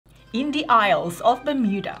In the Isles of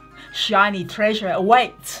Bermuda, shiny treasure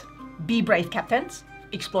awaits. Be brave, captains.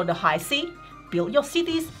 Explore the high sea, build your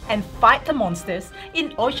cities, and fight the monsters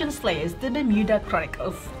in Ocean Slayers: The Bermuda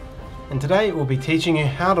Chronicles. And today we'll be teaching you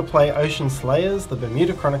how to play Ocean Slayers: The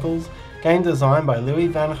Bermuda Chronicles, game designed by Louis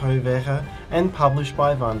van Hooverge and published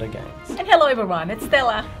by Vanda Games. And hello everyone, it's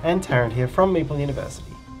Stella. And Tarrant here from Meeple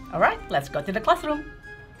University. Alright, let's go to the classroom.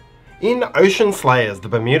 In Ocean Slayers: The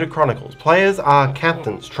Bermuda Chronicles, players are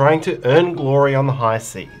captains trying to earn glory on the high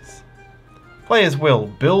seas. Players will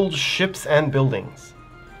build ships and buildings,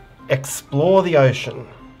 explore the ocean,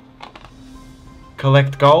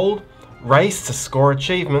 collect gold, race to score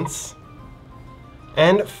achievements,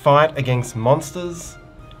 and fight against monsters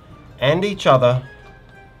and each other,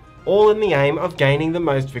 all in the aim of gaining the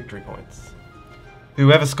most victory points.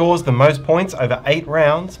 Whoever scores the most points over 8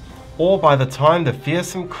 rounds, or by the time the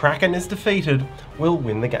fearsome Kraken is defeated, will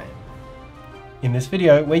win the game. In this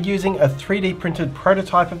video, we're using a 3D printed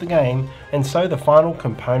prototype of the game, and so the final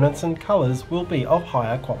components and colours will be of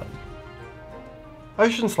higher quality.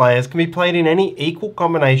 Ocean Slayers can be played in any equal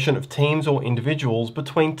combination of teams or individuals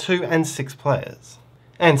between 2 and 6 players,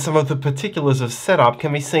 and some of the particulars of setup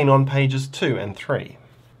can be seen on pages 2 and 3.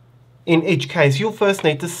 In each case, you'll first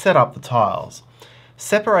need to set up the tiles.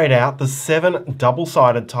 Separate out the 7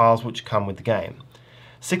 double-sided tiles which come with the game.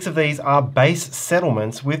 6 of these are base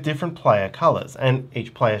settlements with different player colours, and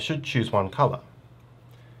each player should choose one colour.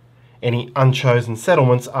 Any unchosen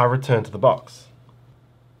settlements are returned to the box.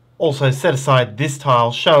 Also set aside this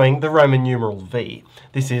tile showing the Roman numeral V.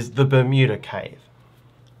 This is the Bermuda Cave.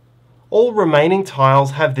 All remaining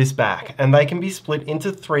tiles have this back, and they can be split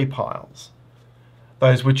into 3 piles.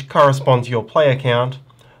 Those which correspond to your player count,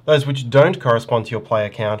 those which don't correspond to your player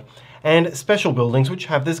count, and special buildings which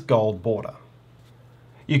have this gold border.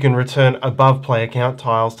 You can return above player count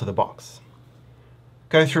tiles to the box.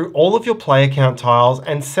 Go through all of your player count tiles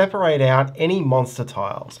and separate out any monster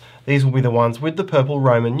tiles. These will be the ones with the purple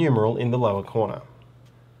Roman numeral in the lower corner.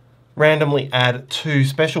 Randomly add 2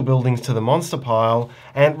 special buildings to the monster pile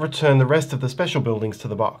and return the rest of the special buildings to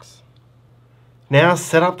the box. Now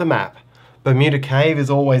set up the map. Bermuda Cave is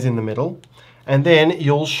always in the middle, and then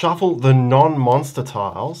you'll shuffle the non-monster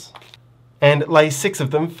tiles and lay 6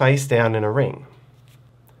 of them face down in a ring.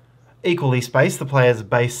 Equally space the players'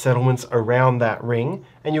 base settlements around that ring,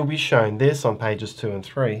 and you'll be shown this on pages 2 and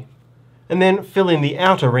 3. And then fill in the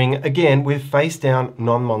outer ring again with face down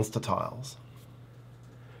non-monster tiles.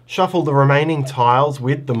 Shuffle the remaining tiles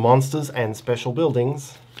with the monsters and special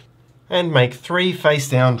buildings, and make 3 face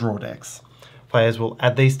down draw decks. Players will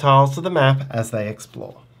add these tiles to the map as they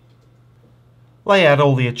explore. Lay out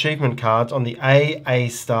all the achievement cards on the A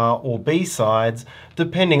star or B sides,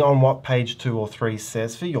 depending on what page 2 or 3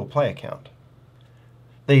 says for your player count.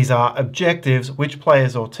 These are objectives which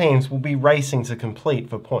players or teams will be racing to complete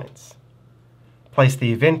for points. Place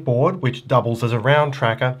the event board, which doubles as a round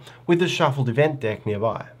tracker, with the shuffled event deck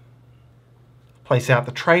nearby. Place out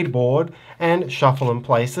the trade board and shuffle and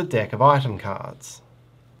place a deck of item cards.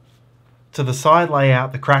 To the side, lay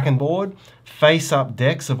out the Kraken board, face up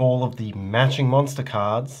decks of all of the matching monster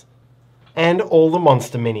cards, and all the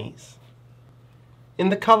monster minis. In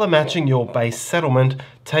the colour matching your base settlement,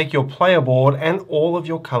 take your player board and all of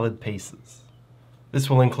your coloured pieces. This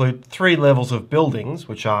will include 3 levels of buildings,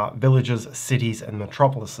 which are villages, cities and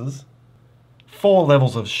metropolises, 4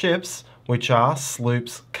 levels of ships, which are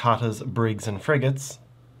sloops, cutters, brigs and frigates,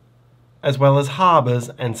 as well as harbours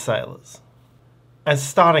and sailors. As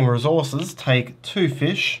starting resources, take 2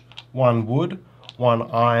 fish, 1 wood,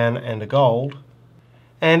 1 iron and a gold.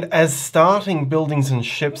 And as starting buildings and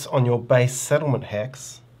ships on your base settlement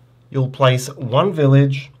hex, you'll place 1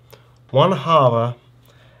 village, 1 harbour,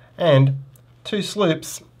 and 2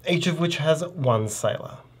 sloops, each of which has 1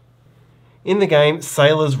 sailor. In the game,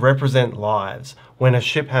 sailors represent lives. When a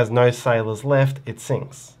ship has no sailors left, it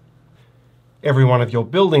sinks. Every one of your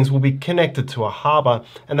buildings will be connected to a harbour,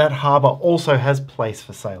 and that harbour also has place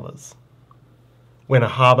for sailors. When a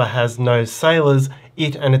harbour has no sailors,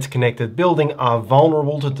 it and its connected building are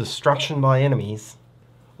vulnerable to destruction by enemies,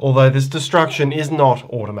 although this destruction is not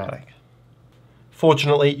automatic.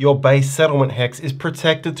 Fortunately, your base settlement hex is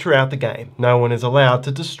protected throughout the game. No one is allowed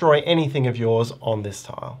to destroy anything of yours on this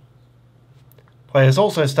tile. Players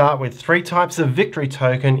also start with 3 types of victory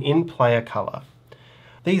token in player colour.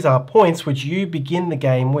 These are points which you begin the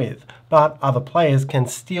game with, but other players can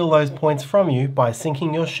steal those points from you by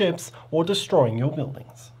sinking your ships or destroying your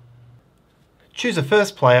buildings. Choose a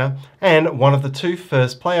first player and one of the 2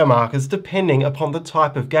 first player markers depending upon the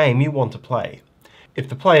type of game you want to play. If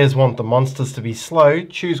the players want the monsters to be slow,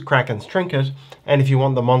 choose Kraken's Trinket, and if you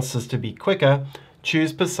want the monsters to be quicker,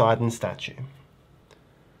 choose Poseidon's statue.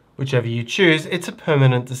 Whichever you choose, it's a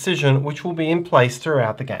permanent decision which will be in place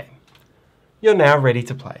throughout the game. You're now ready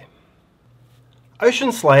to play.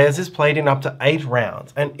 Ocean Slayers is played in up to 8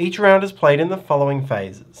 rounds, and each round is played in the following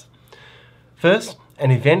phases. First,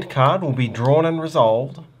 an event card will be drawn and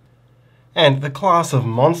resolved, and the class of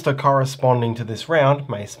monster corresponding to this round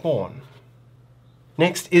may spawn.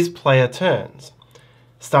 Next is player turns.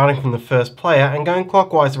 Starting from the first player and going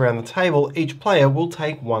clockwise around the table, each player will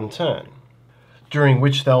take 1 turn, during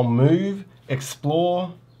which they'll move,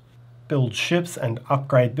 explore, build ships and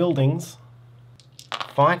upgrade buildings,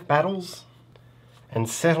 fight battles, and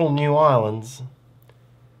settle new islands,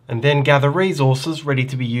 and then gather resources ready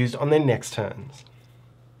to be used on their next turns.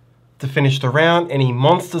 To finish the round, any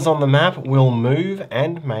monsters on the map will move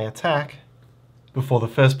and may attack, before the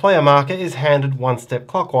first player marker is handed 1 step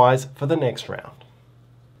clockwise for the next round.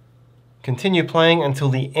 Continue playing until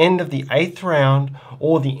the end of the 8th round,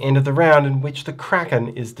 or the end of the round in which the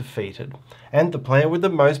Kraken is defeated, and the player with the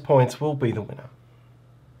most points will be the winner.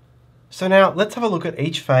 So now let's have a look at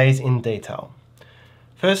each phase in detail.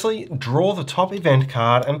 Firstly, draw the top event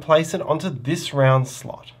card and place it onto this round's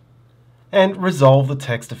slot, and resolve the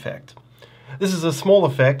text effect. This is a small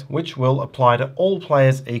effect which will apply to all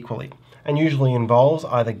players equally, and usually involves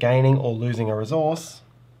either gaining or losing a resource,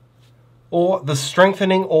 or the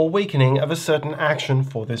strengthening or weakening of a certain action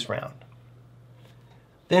for this round.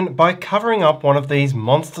 Then, by covering up one of these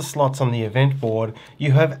monster slots on the event board,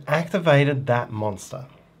 you have activated that monster.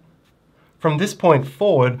 From this point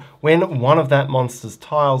forward, when one of that monster's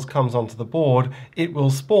tiles comes onto the board, it will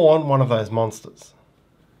spawn one of those monsters.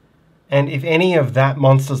 And if any of that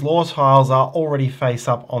monster's lore tiles are already face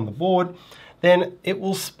up on the board, then it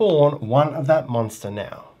will spawn one of that monster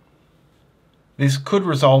now. This could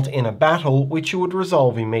result in a battle which you would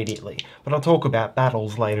resolve immediately, but I'll talk about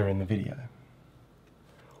battles later in the video.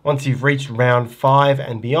 Once you've reached round 5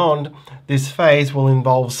 and beyond, this phase will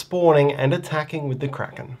involve spawning and attacking with the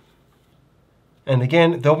Kraken. And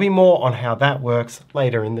again, there'll be more on how that works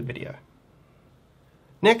later in the video.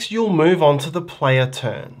 Next, you'll move on to the player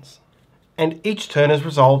turns. And each turn is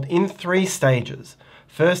resolved in 3 stages.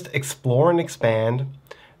 First, explore and expand,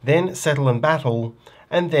 then settle and battle,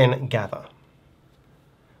 and then gather.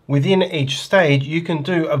 Within each stage, you can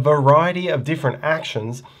do a variety of different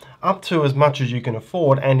actions, up to as much as you can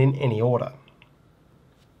afford and in any order.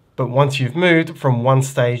 But once you've moved from one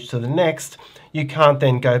stage to the next, you can't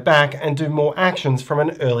then go back and do more actions from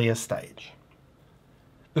an earlier stage.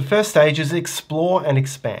 The first stage is explore and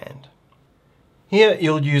expand. Here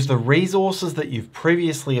you'll use the resources that you've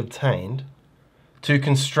previously obtained to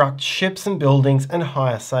construct ships and buildings and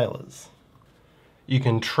hire sailors. You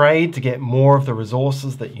can trade to get more of the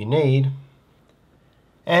resources that you need,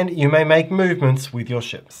 and you may make movements with your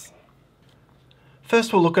ships.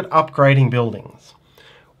 First, we'll look at upgrading buildings.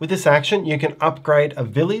 With this action, you can upgrade a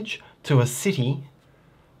village to a city,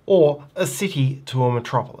 or a city to a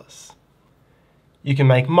metropolis. You can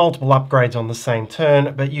make multiple upgrades on the same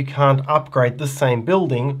turn, but you can't upgrade the same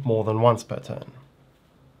building more than once per turn.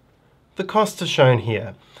 The costs are shown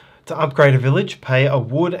here. To upgrade a village, pay a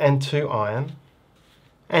wood and 2 iron,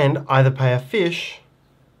 and either pay a fish,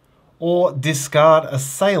 or discard a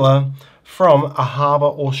sailor from a harbour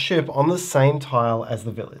or ship on the same tile as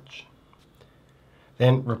the village.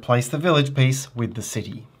 Then replace the village piece with the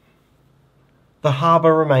city. The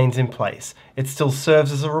harbour remains in place. It still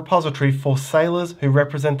serves as a repository for sailors who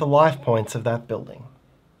represent the life points of that building.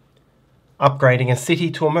 Upgrading a city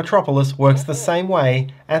to a metropolis works the same way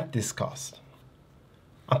at this cost.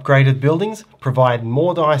 Upgraded buildings provide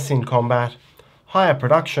more dice in combat, higher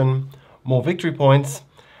production, more victory points,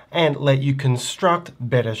 and let you construct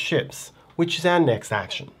better ships, which is our next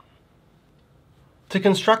action. To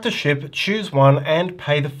construct a ship, choose one and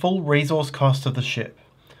pay the full resource cost of the ship.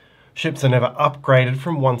 Ships are never upgraded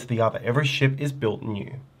from one to the other. Every ship is built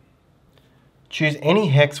new. Choose any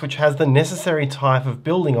hex which has the necessary type of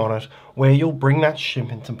building on it where you'll bring that ship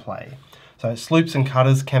into play. So sloops and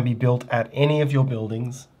cutters can be built at any of your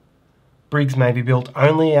buildings. Brigs may be built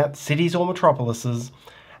only at cities or metropolises,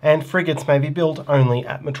 and frigates may be built only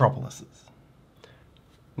at metropolises.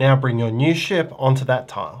 Now bring your new ship onto that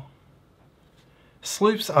tile.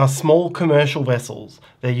 Sloops are small commercial vessels.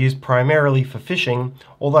 They're used primarily for fishing,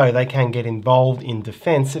 although they can get involved in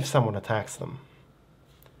defence if someone attacks them.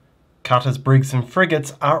 Cutters, brigs and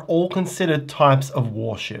frigates are all considered types of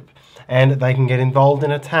warship, and they can get involved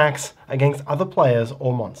in attacks against other players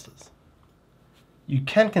or monsters. You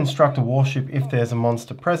can construct a warship if there's a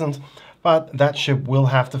monster present, but that ship will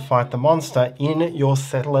have to fight the monster in your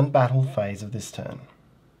settle and battle phase of this turn.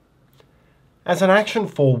 As an action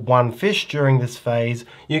for one fish during this phase,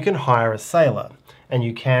 you can hire a sailor, and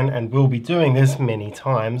you can and will be doing this many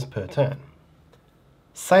times per turn.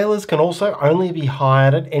 Sailors can also only be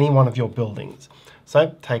hired at any one of your buildings,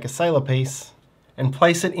 so take a sailor piece and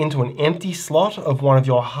place it into an empty slot of one of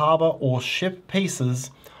your harbour or ship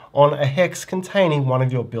pieces on a hex containing one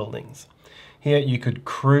of your buildings. Here you could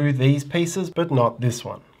crew these pieces, but not this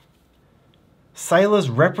one. Sailors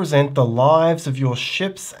represent the lives of your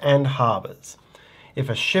ships and harbours. If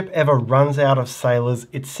a ship ever runs out of sailors,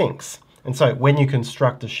 it sinks, and so when you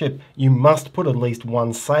construct a ship, you must put at least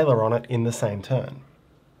one sailor on it in the same turn.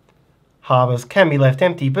 Harbours can be left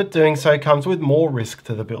empty, but doing so comes with more risk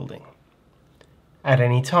to the building. At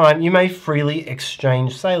any time, you may freely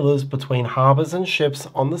exchange sailors between harbours and ships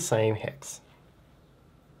on the same hex.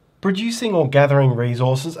 Producing or gathering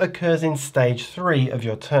resources occurs in stage 3 of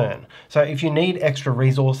your turn, so if you need extra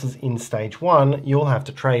resources in stage 1, you'll have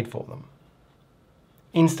to trade for them.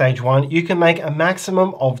 In stage 1, you can make a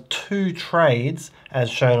maximum of 2 trades,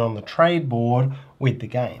 as shown on the trade board, with the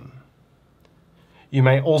game. You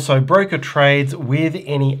may also broker trades with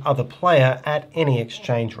any other player at any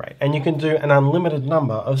exchange rate, and you can do an unlimited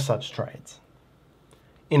number of such trades.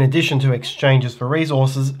 In addition to exchanges for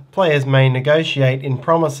resources, players may negotiate in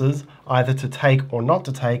promises either to take or not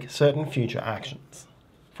to take certain future actions.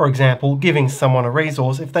 For example, giving someone a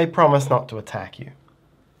resource if they promise not to attack you.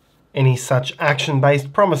 Any such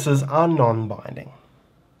action-based promises are non-binding.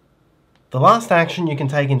 The last action you can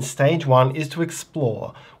take in stage 1 is to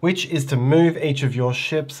explore, which is to move each of your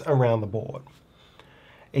ships around the board.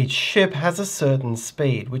 Each ship has a certain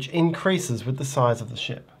speed, which increases with the size of the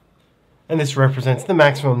ship, and this represents the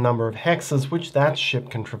maximum number of hexes which that ship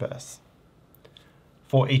can traverse.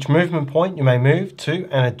 For each movement point, you may move to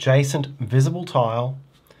an adjacent visible tile,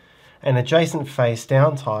 an adjacent face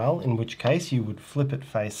down tile, in which case you would flip it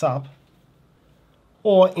face up,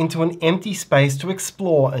 or into an empty space to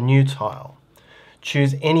explore a new tile.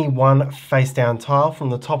 Choose any one face down tile from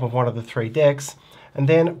the top of one of the 3 decks, and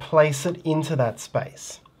then place it into that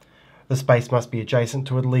space. The space must be adjacent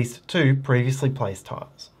to at least 2 previously placed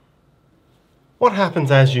tiles. What happens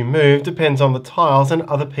as you move depends on the tiles and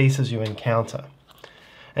other pieces you encounter.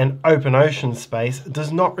 An open ocean space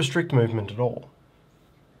does not restrict movement at all.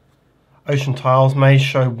 Ocean tiles may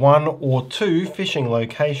show 1 or 2 fishing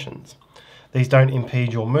locations. These don't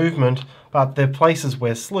impede your movement, but they're places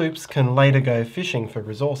where sloops can later go fishing for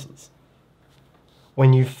resources.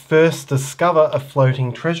 When you first discover a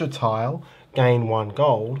floating treasure tile, gain 1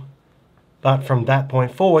 gold, but from that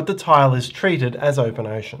point forward the tile is treated as open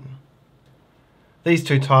ocean. These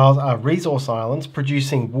 2 tiles are resource islands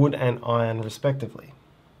producing wood and iron respectively.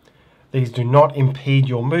 These do not impede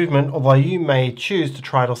your movement, although you may choose to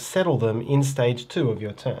try to settle them in stage 2 of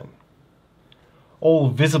your turn. All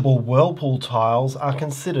visible whirlpool tiles are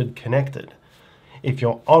considered connected. If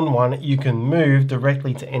you're on one, you can move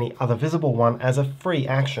directly to any other visible one as a free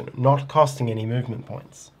action, not costing any movement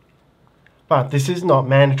points. But this is not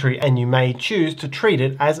mandatory, and you may choose to treat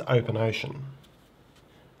it as open ocean.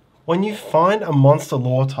 When you find a monster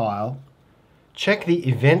lore tile, check the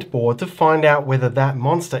event board to find out whether that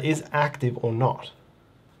monster is active or not.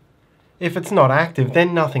 If it's not active,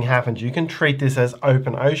 then nothing happens. You can treat this as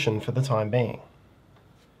open ocean for the time being.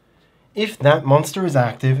 If that monster is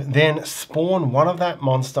active, then spawn one of that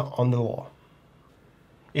monster on the lore.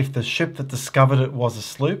 If the ship that discovered it was a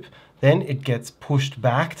sloop, then it gets pushed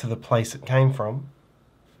back to the place it came from.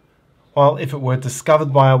 While if it were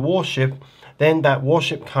discovered by a warship, then that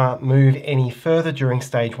warship can't move any further during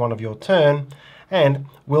stage 1 of your turn, and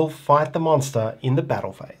will fight the monster in the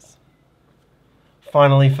battle phase.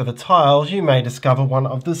 Finally, for the tiles, you may discover one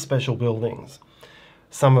of the special buildings.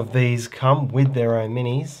 Some of these come with their own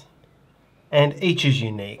minis, and each is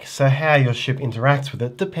unique, so how your ship interacts with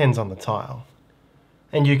it depends on the tile.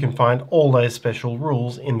 And you can find all those special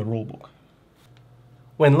rules in the rulebook.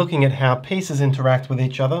 When looking at how pieces interact with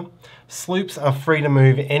each other, sloops are free to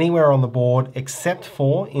move anywhere on the board except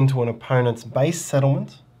for into an opponent's base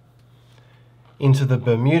settlement, into the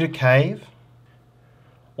Bermuda Cave,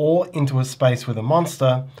 or into a space with a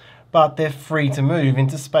monster, but they're free to move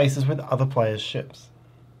into spaces with other players' ships.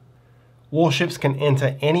 Warships can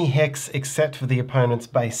enter any hex except for the opponent's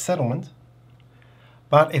base settlement,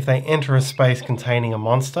 but if they enter a space containing a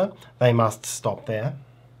monster, they must stop there.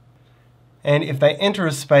 And if they enter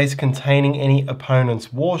a space containing any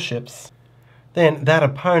opponent's warships, then that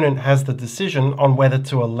opponent has the decision on whether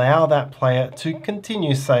to allow that player to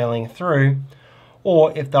continue sailing through,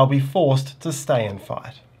 or if they'll be forced to stay and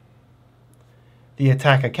fight. The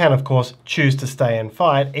attacker can, of course, choose to stay and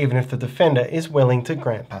fight, even if the defender is willing to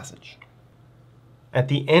grant passage. At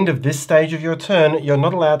the end of this stage of your turn, you're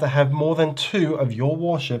not allowed to have more than 2 of your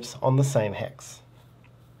warships on the same hex.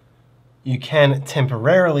 You can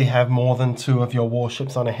temporarily have more than 2 of your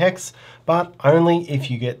warships on a hex, but only if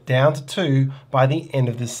you get down to 2 by the end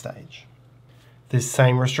of this stage. This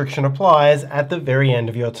same restriction applies at the very end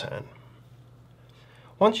of your turn.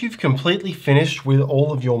 Once you've completely finished with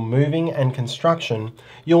all of your moving and construction,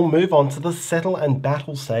 you'll move on to the settle and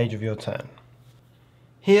battle stage of your turn.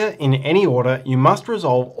 Here, in any order, you must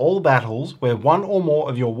resolve all battles where 1 or more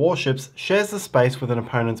of your warships shares the space with an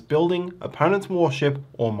opponent's building, opponent's warship,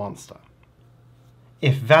 or monster.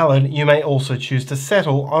 If valid, you may also choose to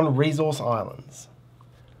settle on resource islands.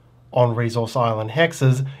 On resource island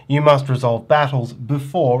hexes, you must resolve battles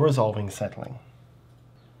before resolving settling.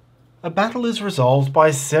 A battle is resolved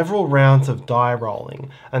by several rounds of die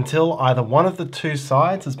rolling until either one of the 2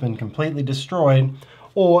 sides has been completely destroyed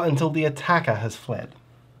or until the attacker has fled.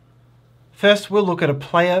 First, we'll look at a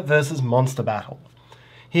player versus monster battle.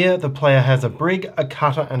 Here, the player has a brig, a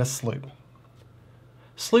cutter, and a sloop.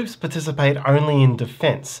 Sloops participate only in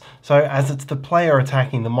defense, so as it's the player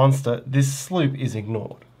attacking the monster, this sloop is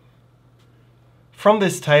ignored. From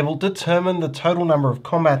this table, determine the total number of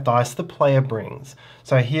combat dice the player brings.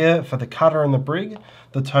 So here, for the cutter and the brig,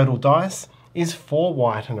 the total dice is 4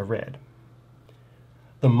 white and a red.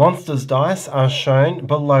 The monster's dice are shown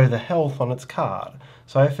below the health on its card.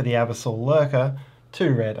 So for the Abyssal Lurker,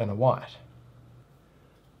 2 red and a white.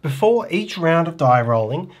 Before each round of die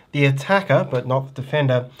rolling, the attacker, but not the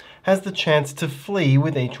defender, has the chance to flee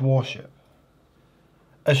with each warship.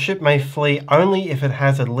 A ship may flee only if it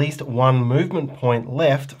has at least 1 movement point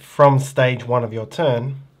left from stage 1 of your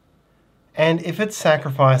turn, and if it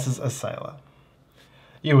sacrifices a sailor.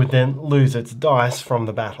 You would then lose its dice from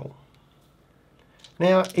the battle.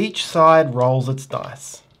 Now each side rolls its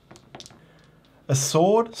dice. A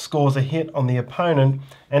sword scores a hit on the opponent,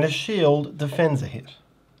 and a shield defends a hit.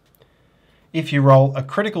 If you roll a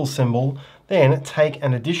critical symbol, then take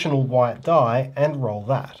an additional white die and roll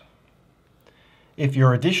that. If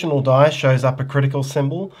your additional die shows up a critical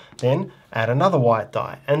symbol, then add another white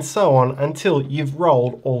die, and so on until you've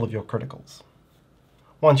rolled all of your criticals.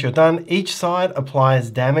 Once you're done, each side applies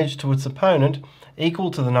damage to its opponent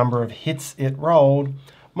equal to the number of hits it rolled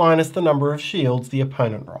minus the number of shields the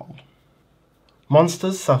opponent rolled.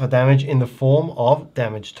 Monsters suffer damage in the form of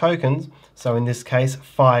damage tokens, so in this case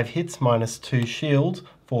 5 hits minus 2 shields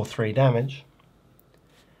for 3 damage.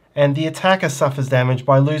 And the attacker suffers damage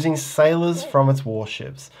by losing sailors from its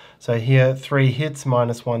warships, so here 3 hits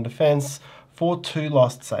minus 1 defense for 2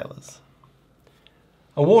 lost sailors.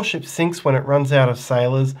 A warship sinks when it runs out of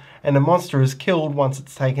sailors, and a monster is killed once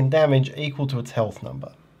it's taken damage equal to its health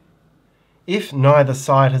number. If neither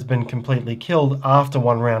side has been completely killed after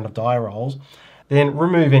 1 round of die rolls, then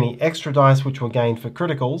remove any extra dice which were gained for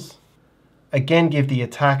criticals, again give the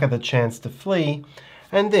attacker the chance to flee,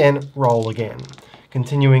 and then roll again,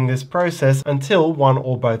 continuing this process until 1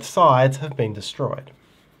 or both sides have been destroyed.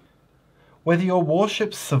 Whether your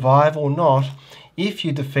warships survive or not, if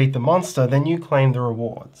you defeat the monster, then you claim the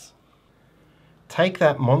rewards. Take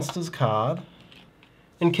that monster's card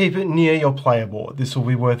and keep it near your player board. This will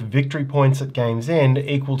be worth victory points at game's end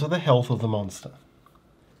equal to the health of the monster.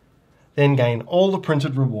 Then gain all the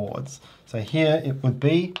printed rewards. So here it would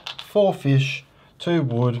be 4 fish, 2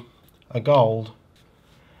 wood, a gold,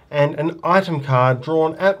 and an item card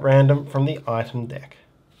drawn at random from the item deck.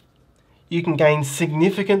 You can gain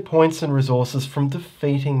significant points and resources from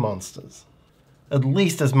defeating monsters, at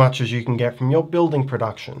least as much as you can get from your building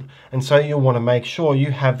production, and so you'll want to make sure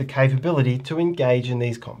you have the capability to engage in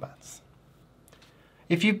these combats.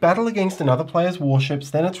 If you battle against another player's warships,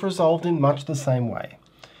 then it's resolved in much the same way.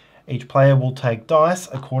 Each player will take dice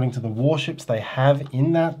according to the warships they have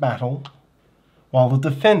in that battle, while the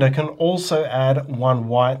defender can also add 1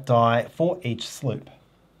 white die for each sloop.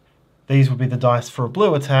 These will be the dice for a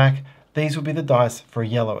blue attack, these will be the dice for a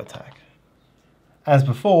yellow attack. As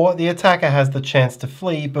before, the attacker has the chance to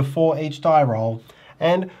flee before each die roll,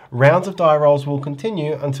 and rounds of die rolls will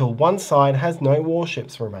continue until one side has no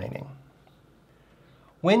warships remaining.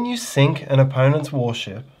 When you sink an opponent's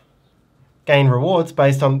warship, gain rewards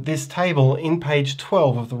based on this table in page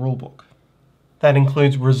 12 of the rulebook. That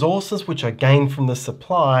includes resources which are gained from the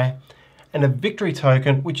supply, and a victory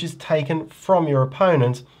token which is taken from your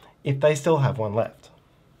opponent if they still have one left.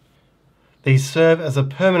 These serve as a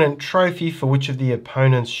permanent trophy for which of the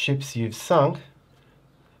opponent's ships you've sunk,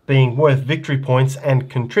 being worth victory points and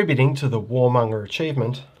contributing to the Warmonger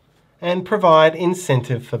achievement, and provide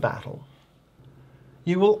incentive for battle.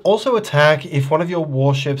 You will also attack if one of your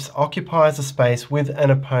warships occupies a space with an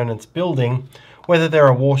opponent's building, whether there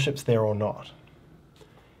are warships there or not.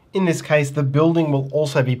 In this case, the building will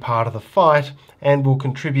also be part of the fight and will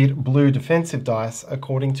contribute blue defensive dice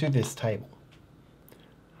according to this table.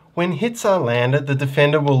 When hits are landed, the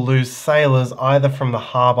defender will lose sailors either from the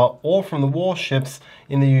harbour or from the warships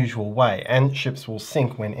in the usual way, and ships will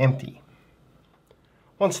sink when empty.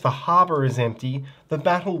 Once the harbour is empty, the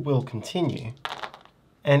battle will continue,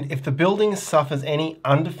 and if the building suffers any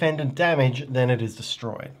undefended damage, then it is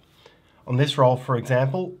destroyed. On this roll, for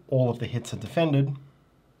example, all of the hits are defended,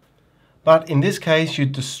 but in this case you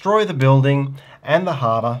destroy the building and the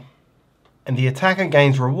harbour, and the attacker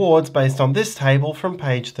gains rewards based on this table from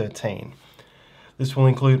page 13. This will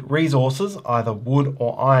include resources, either wood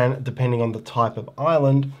or iron, depending on the type of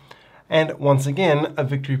island, and once again, a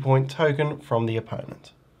victory point token from the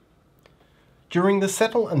opponent. During the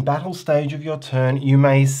settle and battle stage of your turn, you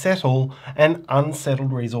may settle an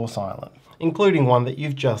unsettled resource island, including one that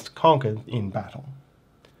you've just conquered in battle.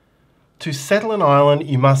 To settle an island,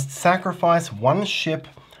 you must sacrifice one ship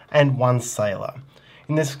and one sailor.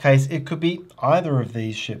 In this case, it could be either of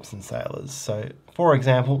these ships and sailors. So, for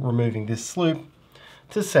example, removing this sloop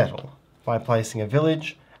to settle by placing a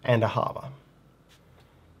village and a harbour.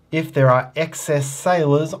 If there are excess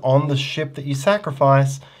sailors on the ship that you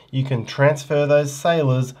sacrifice, you can transfer those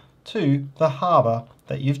sailors to the harbour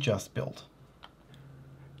that you've just built.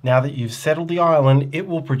 Now that you've settled the island, it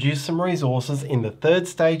will produce some resources in the third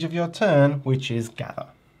stage of your turn, which is gather.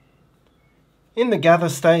 In the gather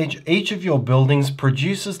stage, each of your buildings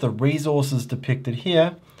produces the resources depicted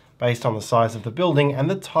here, based on the size of the building and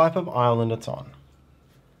the type of island it's on.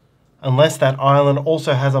 Unless that island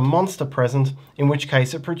also has a monster present, in which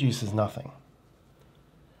case it produces nothing.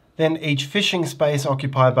 Then each fishing space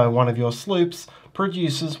occupied by one of your sloops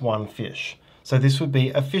produces one fish, so this would be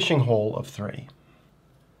a fishing haul of 3.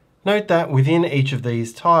 Note that within each of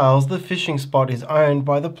these tiles, the fishing spot is owned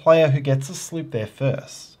by the player who gets a sloop there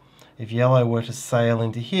first. If yellow were to sail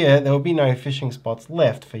into here, there would be no fishing spots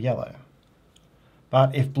left for yellow.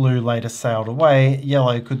 But if blue later sailed away,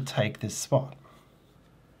 yellow could take this spot.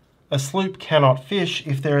 A sloop cannot fish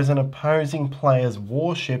if there is an opposing player's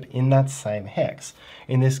warship in that same hex.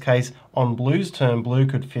 In this case, on blue's turn, blue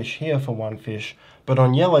could fish here for 1 fish, but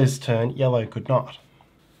on yellow's turn, yellow could not.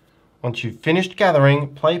 Once you've finished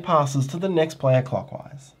gathering, play passes to the next player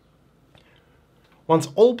clockwise. Once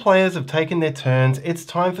all players have taken their turns, it's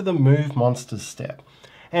time for the Move Monsters step,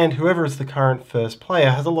 and whoever is the current first player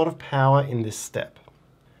has a lot of power in this step.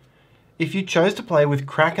 If you chose to play with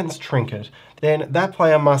Kraken's Trinket, then that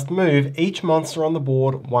player must move each monster on the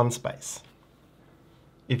board 1 space.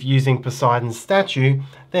 If using Poseidon's statue,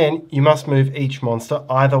 then you must move each monster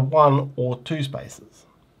either 1 or 2 spaces.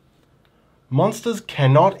 Monsters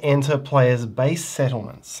cannot enter players' base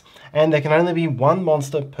settlements, and there can only be 1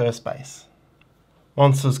 monster per space.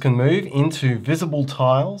 Monsters can move into visible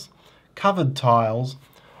tiles, covered tiles,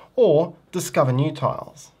 or discover new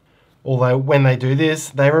tiles. Although when they do this,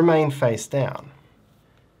 they remain face down.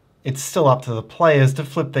 It's still up to the players to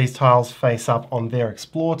flip these tiles face up on their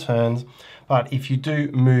explore turns, but if you do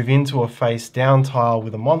move into a face down tile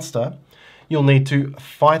with a monster, you'll need to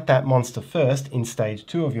fight that monster first in stage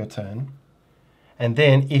 2 of your turn, and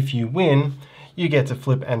then if you win, you get to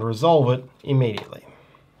flip and resolve it immediately.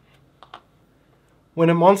 When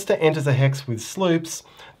a monster enters a hex with sloops,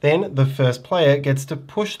 then the first player gets to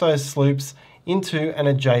push those sloops into an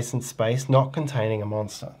adjacent space not containing a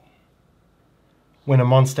monster. When a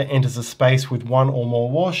monster enters a space with 1 or more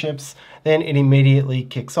warships, then it immediately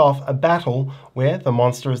kicks off a battle where the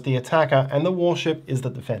monster is the attacker and the warship is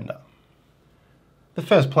the defender. The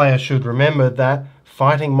first player should remember that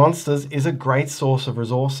fighting monsters is a great source of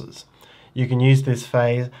resources. You can use this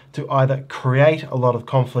phase to either create a lot of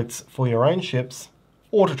conflicts for your own ships,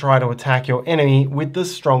 or to try to attack your enemy with the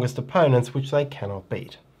strongest opponents which they cannot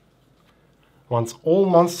beat. Once all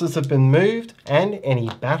monsters have been moved and any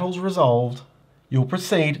battles resolved, you'll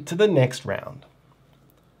proceed to the next round.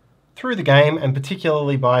 Through the game, and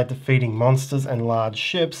particularly by defeating monsters and large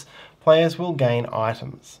ships, players will gain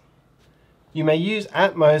items. You may use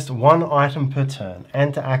at most 1 item per turn,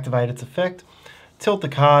 and to activate its effect, tilt the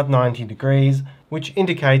card 90 degrees, which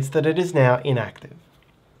indicates that it is now inactive.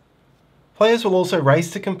 Players will also race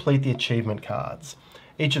to complete the achievement cards.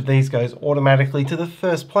 Each of these goes automatically to the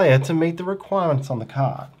first player to meet the requirements on the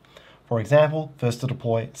card. For example, first to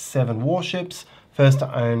deploy 7 warships, first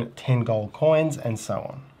to own 10 gold coins, and so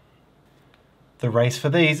on. The race for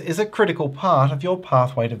these is a critical part of your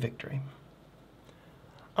pathway to victory.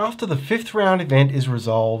 After the 5th round event is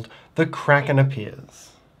resolved, the Kraken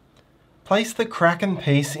appears. Place the Kraken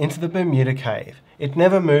piece into the Bermuda Cave. It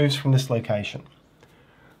never moves from this location.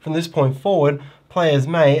 From this point forward, players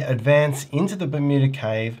may advance into the Bermuda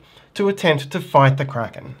Cave to attempt to fight the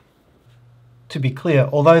Kraken. To be clear,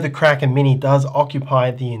 although the Kraken mini does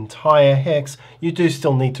occupy the entire hex, you do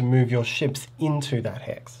still need to move your ships into that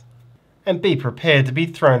hex. And be prepared to be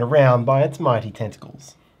thrown around by its mighty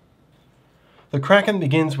tentacles. The Kraken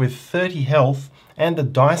begins with 30 health, and the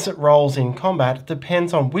dice it rolls in combat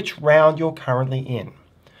depends on which round you're currently in.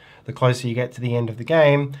 The closer you get to the end of the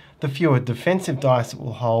game, the fewer defensive dice it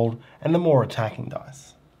will hold, and the more attacking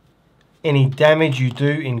dice. Any damage you do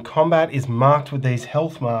in combat is marked with these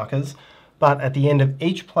health markers, but at the end of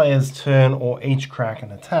each player's turn or each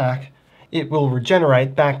Kraken attack, it will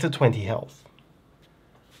regenerate back to 20 health.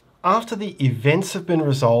 After the events have been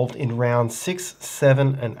resolved in rounds 6,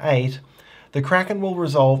 7 and 8, the Kraken will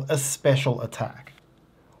resolve a special attack,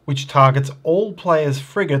 which targets all players'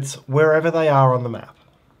 frigates wherever they are on the map.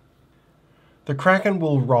 The Kraken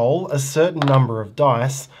will roll a certain number of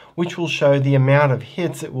dice, which will show the amount of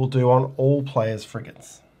hits it will do on all players'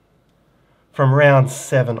 frigates. From round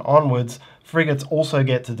 7 onwards, frigates also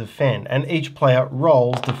get to defend, and each player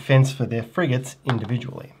rolls defense for their frigates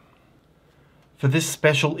individually. For this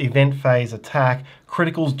special event phase attack,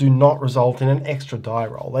 criticals do not result in an extra die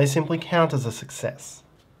roll, they simply count as a success.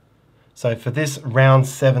 So for this round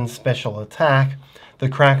 7 special attack, the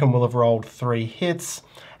Kraken will have rolled 3 hits,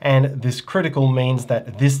 and this critical means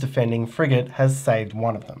that this defending frigate has saved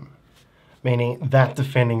one of them, meaning that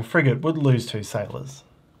defending frigate would lose 2 sailors.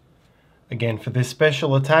 Again, for this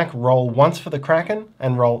special attack, roll once for the Kraken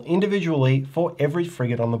and roll individually for every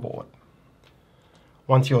frigate on the board.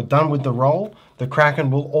 Once you're done with the roll, the Kraken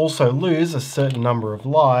will also lose a certain number of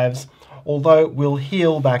lives, although will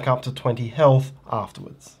heal back up to 20 health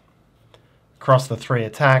afterwards. Across the 3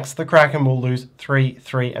 attacks, the Kraken will lose 3,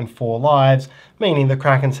 3 and 4 lives, meaning the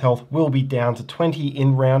Kraken's health will be down to 20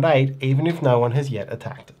 in round 8 even if no one has yet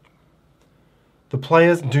attacked it. The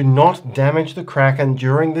players do not damage the Kraken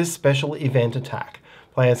during this special event attack.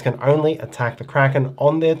 Players can only attack the Kraken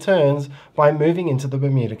on their turns by moving into the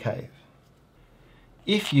Bermuda Cave.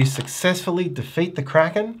 If you successfully defeat the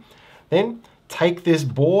Kraken, then take this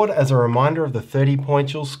board as a reminder of the 30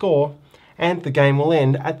 points you'll score, and the game will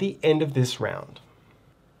end at the end of this round.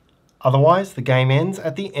 Otherwise, the game ends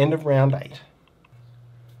at the end of round 8.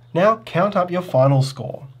 Now count up your final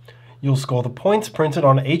score. You'll score the points printed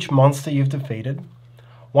on each monster you've defeated,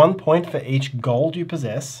 1 point for each gold you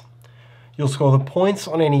possess. You'll score the points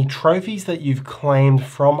on any trophies that you've claimed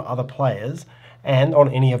from other players, and on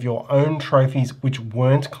any of your own trophies which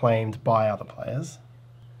weren't claimed by other players.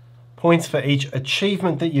 Points for each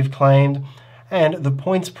achievement that you've claimed, and the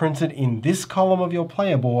points printed in this column of your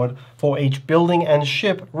player board for each building and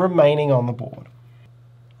ship remaining on the board.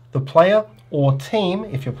 The player or team,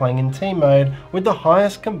 if you're playing in team mode, with the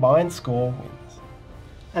highest combined score wins.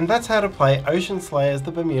 And that's how to play Ocean Slayers: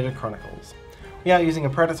 The Bermuda Chronicles. We are using a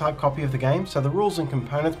prototype copy of the game, so the rules and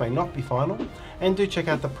components may not be final, and do check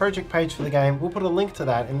out the project page for the game. We'll put a link to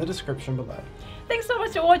that in the description below. Thanks so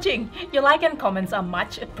much for watching. Your like and comments are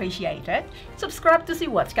much appreciated. Subscribe to see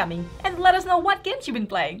what's coming, and let us know what games you've been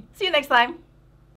playing. See you next time.